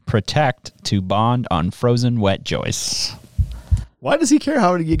Protect to bond on frozen wet joists? Why does he care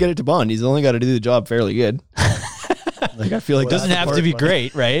how you get it to bond? He's only got to do the job fairly good. Like I feel like Doesn't that's have the to be part-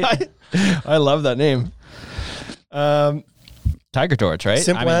 great, right? I love that name. Tiger Torch, right?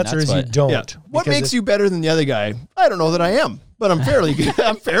 Simple answer that's is you don't. Yeah. What Because makes you better than the other guy? I don't know that I am, but I'm fairly good.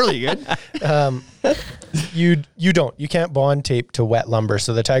 I'm fairly good. You don't. You can't bond tape to wet lumber.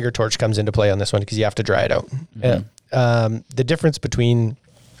 So the Tiger Torch comes into play on this one because you have to dry it out. Yeah. The difference between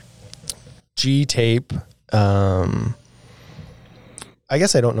G-tape, I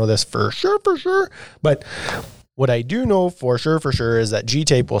guess I don't know this for sure, but what I do know for sure is that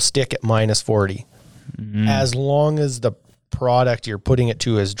G-tape will stick at minus 40 as long as the product you're putting it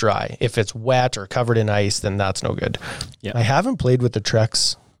to is dry. If it's wet or covered in ice, then that's no good. Yeah. I haven't played with the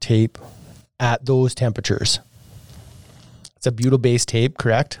Trex tape at those temperatures. It's a butyl-based tape,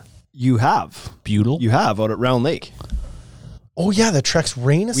 correct? You have. Butyl? You have out at Round Lake. Oh yeah, the Trex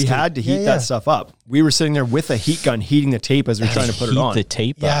Rain We Escape. had to heat that stuff up. We were sitting there with a heat gun heating the tape as we were trying to put it Heat on. the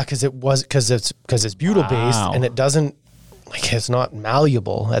tape Yeah, up. because it's butyl based Wow. and it doesn't it's not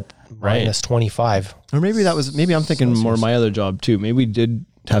malleable at minus 25. Or maybe I'm thinking more of my other job too. Maybe we did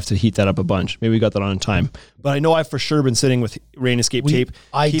have to heat that up a bunch. Maybe we got that on in time. But I know I've for sure been sitting with Rain Escape tape.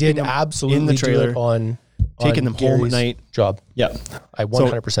 I keeping did them absolutely in the trailer. do it on taking them home at Gary's night. job. Yeah. I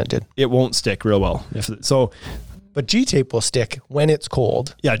 100% did. It won't stick real well. But G-tape will stick when it's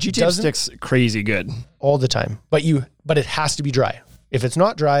cold. Yeah, G-tape Doesn't- sticks crazy good. all the time. But it has to be dry. If it's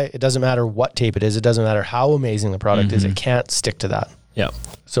not dry, it doesn't matter what tape it is. It doesn't matter how amazing the product is. It can't stick to that. Yeah.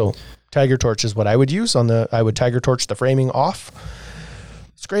 So Tiger Torch is what I would use I would Tiger Torch the framing off.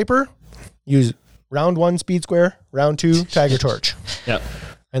 Scraper, use round 1 speed square, round 2 Tiger Torch. Yeah.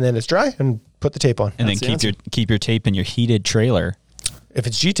 And then it's dry and put the tape on. And then That's the keep your tape in your heated trailer. If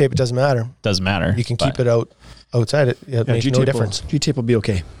it's G-tape, it doesn't matter. Doesn't matter. You can keep it outside. It makes no difference. G-tape will be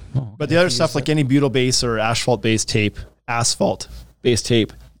okay. But the other stuff like any butyl base or asphalt based tape,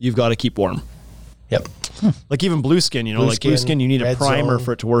 you've got to keep warm. Yep. Like even blue skin, blue Blueskin, skin, you need a red primer zone.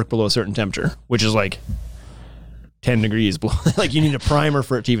 for it to work below a certain temperature, which is like 10 degrees below. Like you need a primer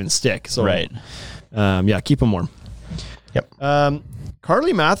for it to even stick. So Right. Keep them warm. Yep.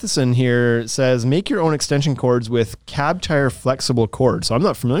 Carly Matheson here says, make your own extension cords with cab tire flexible cord. So I'm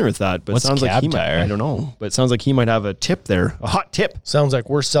not familiar with that, but What's it sounds like cab he might, tire? I don't know, but it sounds like he might have a tip there, a hot tip. Sounds like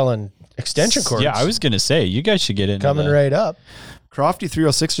we're selling extension cords. Yeah, I was going to say, you guys should get into coming the- right up. Crofty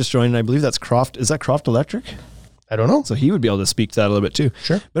 306 just joined, and I believe that's Croft. Is that Croft Electric? I don't know. So he would be able to speak to that a little bit too.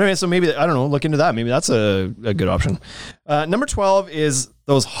 Sure. But anyway, so maybe, I don't know, look into that. Maybe that's a good option. Number 12 is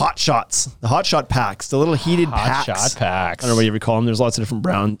those hot shots, the hot shot packs, the little heated Hot packs. shot packs. I don't know what you ever call them. There's lots of different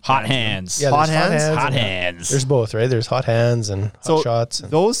brown. Hot hands. Yeah, Hot there's hands? Hot and- hands. There's both, right? There's hot hands and hot So shots. And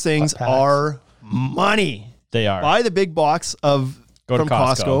those things hot packs. are money. They are. Buy the big box of Go to from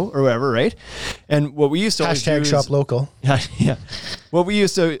Costco. or whatever, right? And what we used to always do Hashtag is- shop local. Yeah. What we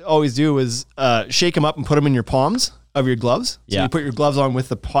used to always do was shake them up and put them in your palms of your gloves. So Yeah. you put your gloves on with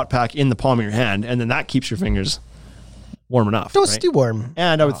the hot pack in the palm of your hand, and then that keeps your fingers warm enough. Toasty right? warm.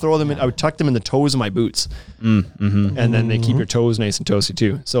 And I would throw them in, I would tuck them in the toes of my boots. And then they keep your toes nice and toasty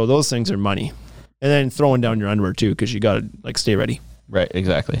too. So those things are money. And then throwing down your underwear too, because you got to like stay ready. Right,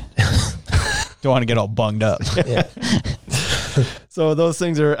 exactly. Don't want to get all bunged up. Yeah. So those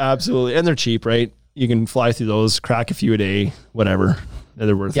things are absolutely, and they're cheap, right? You can fly through those, crack a few a day, whatever.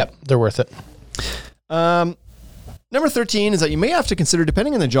 They're worth it. Yep, they're worth it. Number 13 is that you may have to consider,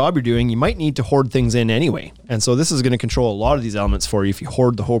 depending on the job you're doing, you might need to hoard things in anyway. And so this is going to control a lot of these elements for you if you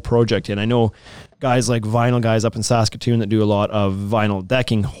hoard the whole project in. I know guys like vinyl guys up in Saskatoon that do a lot of vinyl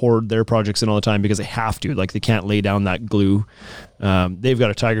decking hoard their projects in all the time because they have to. Like they can't lay down that glue. They've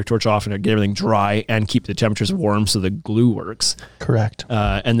got a Tiger torch off and get everything dry and keep the temperatures warm so the glue works. Correct.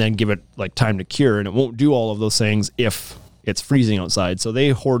 And then give it like time to cure, and it won't do all of those things if it's freezing outside. So they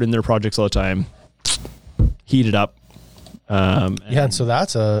hoard in their projects all the time, heat it up. Yeah, and so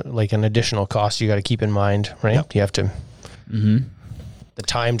that's an additional cost you got to keep in mind, right? Yep. You have to the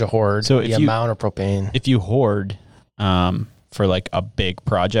time to hoard, So the if you- amount of propane. If you hoard for like a big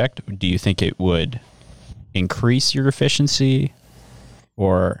project, do you think it would increase your efficiency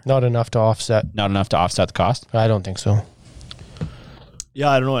or Not enough to offset. not enough to offset the cost? I don't think so. Yeah,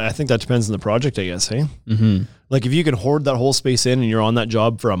 I don't know. I think that depends on the project, I guess. Hey, like if you can hoard that whole space in and you're on that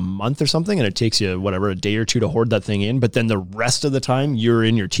job for a month or something, and it takes you whatever a day or two to hoard that thing in, but then the rest of the time you're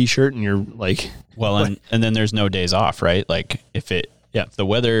in your t-shirt and you're like, Well, and then there's no days off, right? Like if the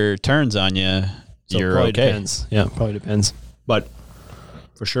weather turns on you, so it you're probably okay. depends. Yeah, probably depends. But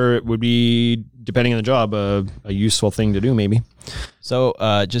for sure, it would be, depending on the job, a useful thing to do. Maybe.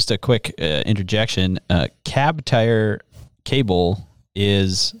 So just a quick interjection: cab tire cable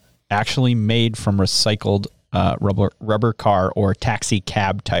is actually made from recycled rubber car or taxi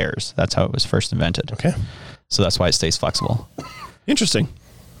cab tires. That's how it was first invented. Okay. So that's why it stays flexible. Interesting.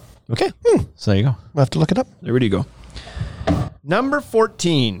 Okay, So there you go. We'll have to look it up. there you go. Number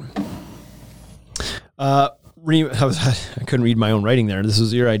 14. I couldn't read my own writing there. This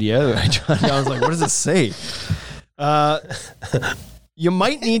was your idea. I was like, what does this say? You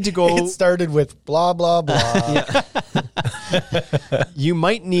might need to go. It started with blah, blah, blah. You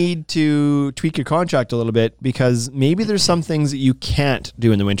might need to tweak your contract a little bit because maybe there's some things that you can't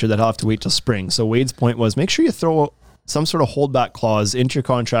do in the winter that'll have to wait till spring. So Wade's point was make sure you throw some sort of holdback clause into your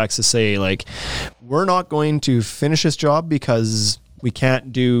contracts to say like, we're not going to finish this job because we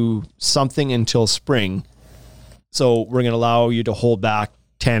can't do something until spring. So we're going to allow you to hold back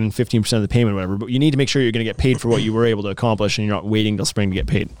 10, 15% of the payment or whatever, but you need to make sure you're going to get paid for what you were able to accomplish and you're not waiting till spring to get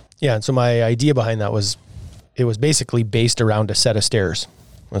paid. Yeah, and so my idea behind that was, it was basically based around a set of stairs.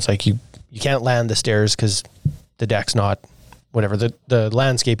 It's like you can't land the stairs because the deck's not, whatever, the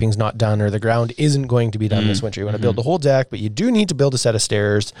landscaping's not done or the ground isn't going to be done this winter. You want to build the whole deck, but you do need to build a set of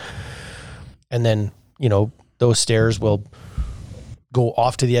stairs. And then, those stairs will go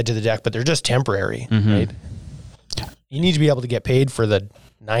off to the edge of the deck, but they're just temporary, right? You need to be able to get paid for the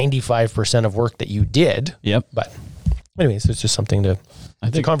 95% of work that you did. Yep. But anyways, it's just something to,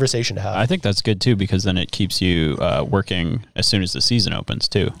 it's a conversation to have. I think that's good too because then it keeps you working as soon as the season opens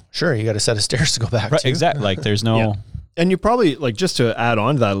too. Sure, you got a set of stairs to go back to. Exactly. Like there's no. Yeah. And you probably, like, just to add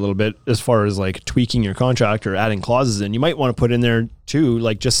on to that a little bit, as far as like tweaking your contract or adding clauses in, you might want to put in there too,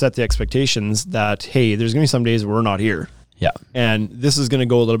 like just set the expectations that, hey, there's going to be some days where we're not here. Yeah. And this is going to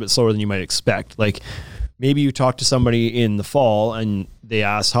go a little bit slower than you might expect. Like maybe you talk to somebody in the fall and they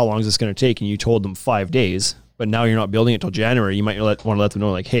ask, how long is this going to take? And you told them 5 days, but now you're not building it till January. You might want to let them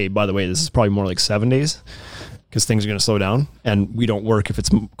know like, hey, by the way, this is probably more like 7 days because things are going to slow down and we don't work if it's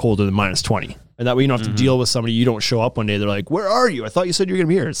colder than minus 20. And that way you don't have to deal with somebody. You don't show up one day. They're like, where are you? I thought you said you were going to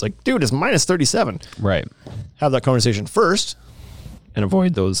be here. It's like, dude, it's minus 37. Right. Have that conversation first and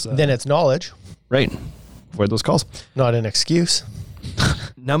avoid those. Then it's knowledge, Right. Avoid those calls. not an excuse.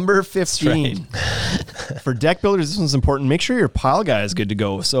 Number 15. For deck builders, this one's important. Make sure your pile guy is good to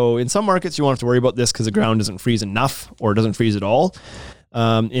go. So in some markets, you won't have to worry about this because the ground doesn't freeze enough or it doesn't freeze at all.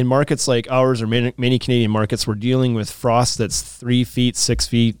 In markets like ours or many Canadian markets, we're dealing with frost that's 3 feet, 6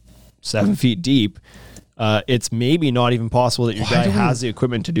 feet, 7 feet deep. It's maybe not even possible that your guy has the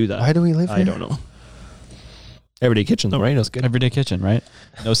equipment to do that. Why do we live I here? don't know. Everyday kitchen though, right? That's good. Everyday kitchen, right?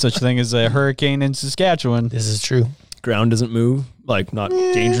 No such thing as a hurricane in Saskatchewan. This is true. Ground doesn't move, like not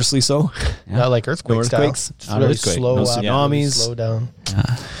dangerously so. Not like earthquakes. No earthquakes. It's Not really earthquake. slow. No up, tsunamis. Slow down.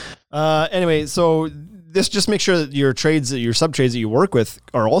 Anyway, so this just make sure that your trades, your sub trades that you work with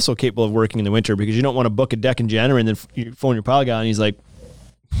are also capable of working in the winter, because you don't want to book a deck in January and then you phone your pile guy and he's like,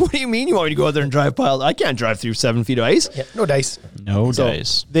 "What do you mean you want me to go out there and drive piles? I can't drive through 7 feet of ice." Yeah, no dice. No So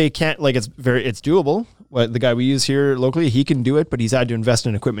dice. they can't, like, it's doable. What the guy we use here locally, he can do it, but he's had to invest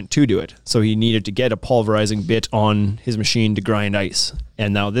in equipment to do it. So he needed to get a pulverizing bit on his machine to grind ice.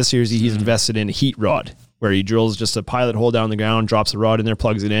 And now this year he's invested in a heat rod, where he drills just a pilot hole down the ground, drops a rod in there,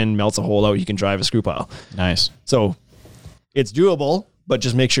 plugs it in, melts a hole out. He can drive a screw pile. Nice. So it's doable, but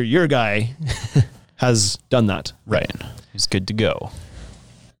just make sure your guy has done that. Right. He's good to go.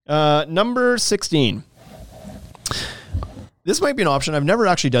 Number 16. This might be an option. I've never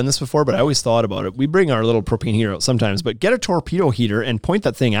actually done this before, but I always thought about it. We bring our little propane heater out sometimes, but get a torpedo heater and point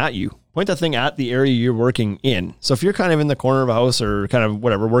that thing at you. Point that thing at the area you're working in. So if you're kind of in the corner of a house or kind of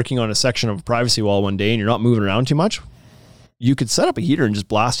whatever, working on a section of a privacy wall one day and you're not moving around too much, you could set up a heater and just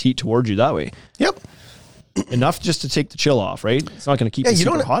blast heat towards you that way. Yep. Enough just to take the chill off, right? It's not going to keep you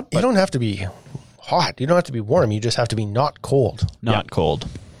super hot. You But don't have to be hot. You don't have to be warm. You just have to be not cold. Not cold.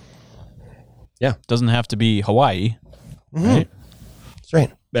 yeah, Doesn't have to be Hawaii. Right? That's right.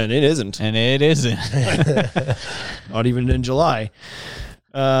 and it isn't. And it isn't. Not even in July.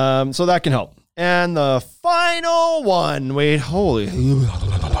 So that can help. And the final one, wait, holy,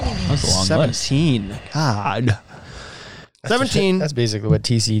 That's a long list. 17. God. 17. That's basically what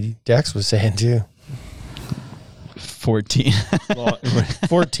TC Dex was saying too. 14.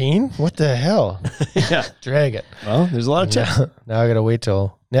 14? What the hell? Yeah. Drag it. Well, there's a lot of tips. Now I got to wait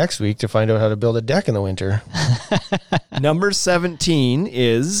till next week to find out how to build a deck in the winter. Number 17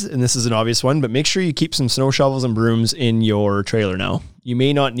 is, and this is an obvious one, but make sure you keep some snow shovels and brooms in your trailer now. You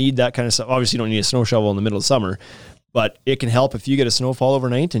may not need that kind of stuff. Obviously, you don't need a snow shovel in the middle of summer, but it can help if you get a snowfall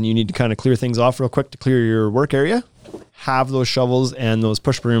overnight and you need to kind of clear things off real quick to clear your work area. Have those shovels and those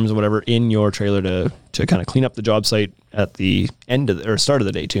push brooms or whatever in your trailer to kind of clean up the job site at the end of the, or start of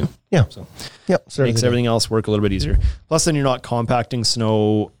the day too. Yeah. So Yep. makes everything else work a little bit easier. Plus, then you're not compacting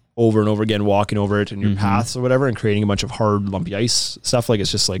snow over and over again, walking over it in your paths or whatever, and creating a bunch of hard, lumpy ice stuff. Like,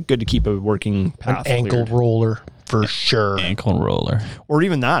 it's just like good to keep a working path. An ankle cleared. roller for sure. Ankle roller. Or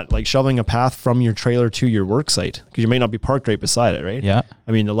even that, like shoveling a path from your trailer to your work site, because you may not be parked right beside it, right? Yeah.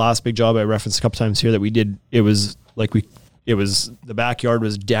 I mean, the last big job I referenced a couple times here that we did, it was like the backyard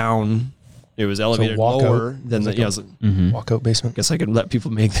was down. It was elevated walkout. lower than the, Walkout basement. guess I could let people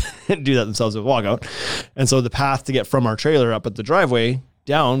do that themselves with walkout. And so the path to get from our trailer up at the driveway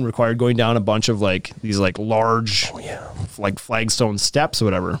down required going down a bunch of like these like large like flagstone steps or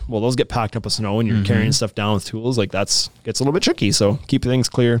whatever. Well, those get packed up with snow and you're carrying stuff down with tools. Like, that's gets a little bit tricky. So keep things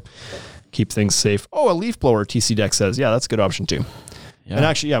clear, keep things safe. Oh, a leaf blower, TC Deck says. Yeah, that's a good option too. Yeah. And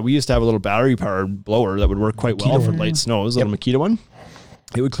actually, yeah, we used to have a little battery powered blower that would work quite well for light snows, a little Makita one.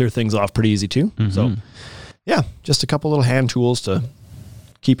 It would clear things off pretty easy too. So yeah, just a couple little hand tools to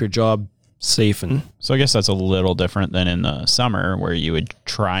keep your job safe. And So I guess that's a little different than in the summer, where you would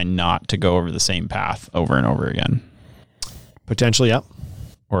try not to go over the same path over and over again. potentially, yeah.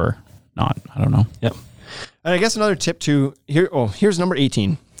 Or not. I don't know. Yep. And I guess another tip too here. Oh, here's number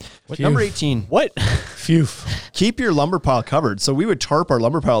 18. Number 18. What? Phew. Keep your lumber pile covered. So we would tarp our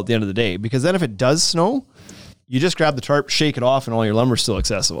lumber pile at the end of the day, because then if it does snow, you just grab the tarp, shake it off, and all your lumber's still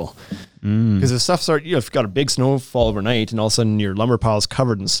accessible. Because if stuff if you've got a big snowfall overnight and all of a sudden your lumber pile's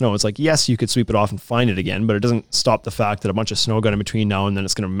covered in snow, it's like, yes, you could sweep it off and find it again, but it doesn't stop the fact that a bunch of snow got in between now and then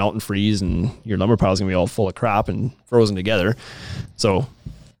it's going to melt and freeze and your lumber pile's going to be all full of crap and frozen together. So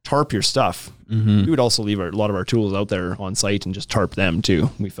tarp your stuff. We would also leave a lot of our tools out there on site and just tarp them too.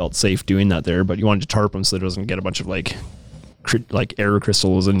 We felt safe doing that there, but you wanted to tarp them so that it doesn't get a bunch of like air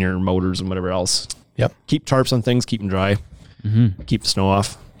crystals in your motors and whatever else. Yep. Keep tarps on things, keep them dry, keep the snow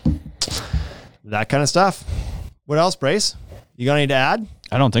off, that kind of stuff. What else, Bryce? You got anything to add?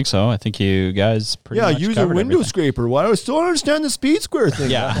 I don't think so. I think you guys pretty much use a covered window everything. scraper. Why? I still don't understand the speed square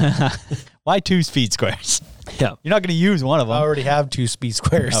thing. Yeah. Why 2 speed squares? Yeah. You're not going to use one of them. I already have 2 speed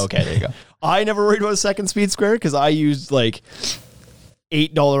squares. Okay, there you go. I never worried about a second speed square because I used like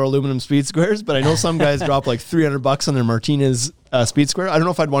 $8 aluminum speed squares, but I know some guys drop like $300 on their Martinez speed square. I don't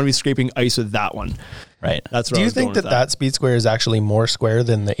know if I'd want to be scraping ice with that one. Right. That's where Do I you was think going that with speed square is actually more square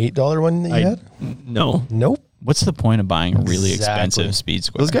than the $8 one that you had? No. Nope. What's the point of buying a really Exactly. expensive speed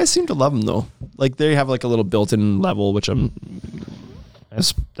square? Those guys seem to love them though. Like they have like a little built-in level, which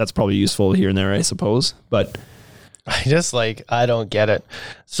that's probably useful here and there, I suppose. But I don't get it.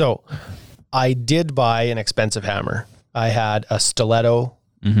 So I did buy an expensive hammer. I had a stiletto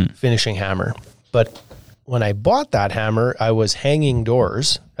finishing hammer, but when I bought that hammer, I was hanging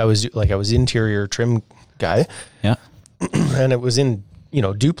doors. I was interior trim guy. Yeah. And it was in,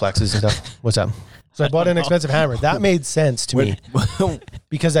 duplexes and stuff. What's up? So I bought an expensive hammer. That made sense to me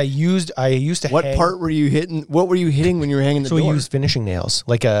because I used to What hang, part were you hitting? What were you hitting when you were hanging the so door? we used finishing nails,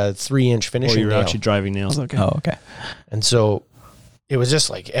 like a 3-inch finishing you were nail. actually driving nails. Okay. Oh, okay. And so it was just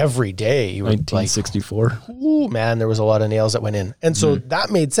like every day you would like, 1964. ooh, man, there was a lot of nails that went in. And so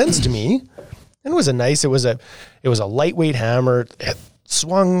that made sense to me. And it was a lightweight hammer. It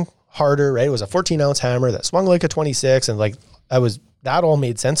swung harder, right? It was a 14-ounce hammer that swung like a 26. And like that all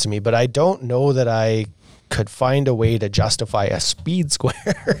made sense to me, but I don't know that I could find a way to justify a speed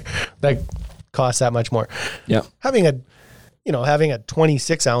square that costs that much more. Yeah. Having a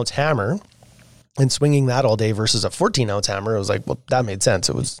 26-ounce hammer and swinging that all day versus a 14-ounce hammer, it was like, well, that made sense.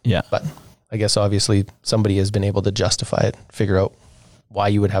 It was, Yeah. But I guess obviously somebody has been able to justify it, figure out why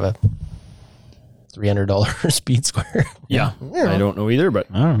you would have a $300 speed square. Yeah. I don't know either, but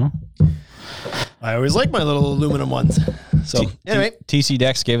I don't know. I always like my little aluminum ones. So anyway, TC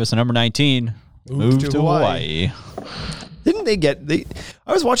Dex gave us a number 19. Move to Hawaii. didn't they get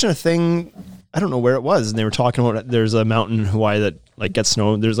I was watching a thing, I don't know where it was, and they were talking about there's a mountain in Hawaii that like gets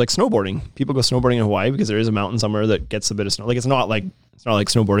snow. There's like snowboarding. People go snowboarding in Hawaii because there is a mountain somewhere that gets a bit of snow. Like it's not like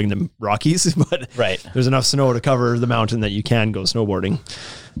snowboarding in the Rockies, but Right. there's enough snow to cover the mountain that you can go snowboarding.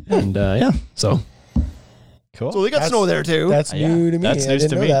 And so Cool. they got snow there too. That's new to me. That's I news didn't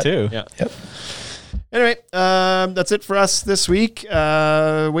to know me that. too. Yeah. Yep. Anyway, that's it for us this week.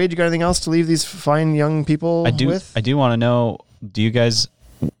 Wade, you got anything else to leave these fine young people with? I do want to know,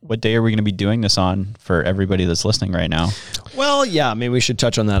 what day are we going to be doing this on for everybody that's listening right now? Well, yeah, maybe we should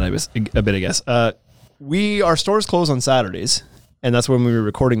touch on that a bit, I guess. Our stores close on Saturdays, and that's when we were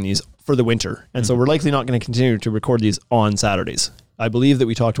recording these for the winter. And so we're likely not going to continue to record these on Saturdays. I believe that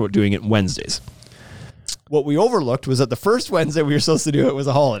we talked about doing it Wednesdays. What we overlooked was that the first Wednesday we were supposed to do it was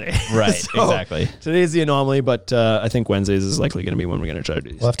a holiday. Right, So exactly. Today's the anomaly, but I think Wednesdays is likely going to be when we're going to try to do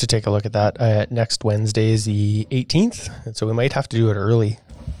these. We'll have to take a look at that. Next Wednesday is the 18th, and so we might have to do it early.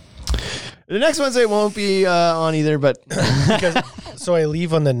 The next Wednesday won't be on either, but So I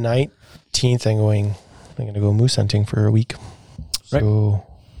leave on the 19th. I'm going to go moose hunting for a week. So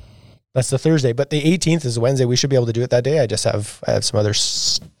that's the Thursday, but the 18th is Wednesday. We should be able to do it that day. I have some other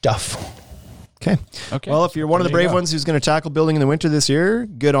stuff. Okay. Well, if you're one of the brave ones who's going to tackle building in the winter this year,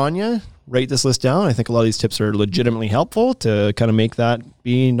 good on you. Write this list down. I think a lot of these tips are legitimately helpful to kind of make that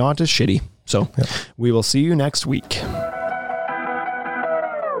be not as shitty. So we will see you next week.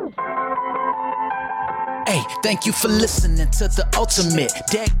 Hey, thank you for listening to the Ultimate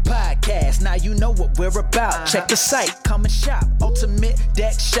Deck Podcast. Now you know what we're about. Check the site, come and shop.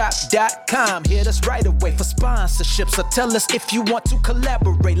 UltimateDeckShop.com. Hit us right away for sponsorships or tell us if you want to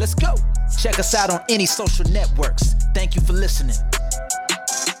collaborate. Let's go. Check us out on any social networks. Thank you for listening.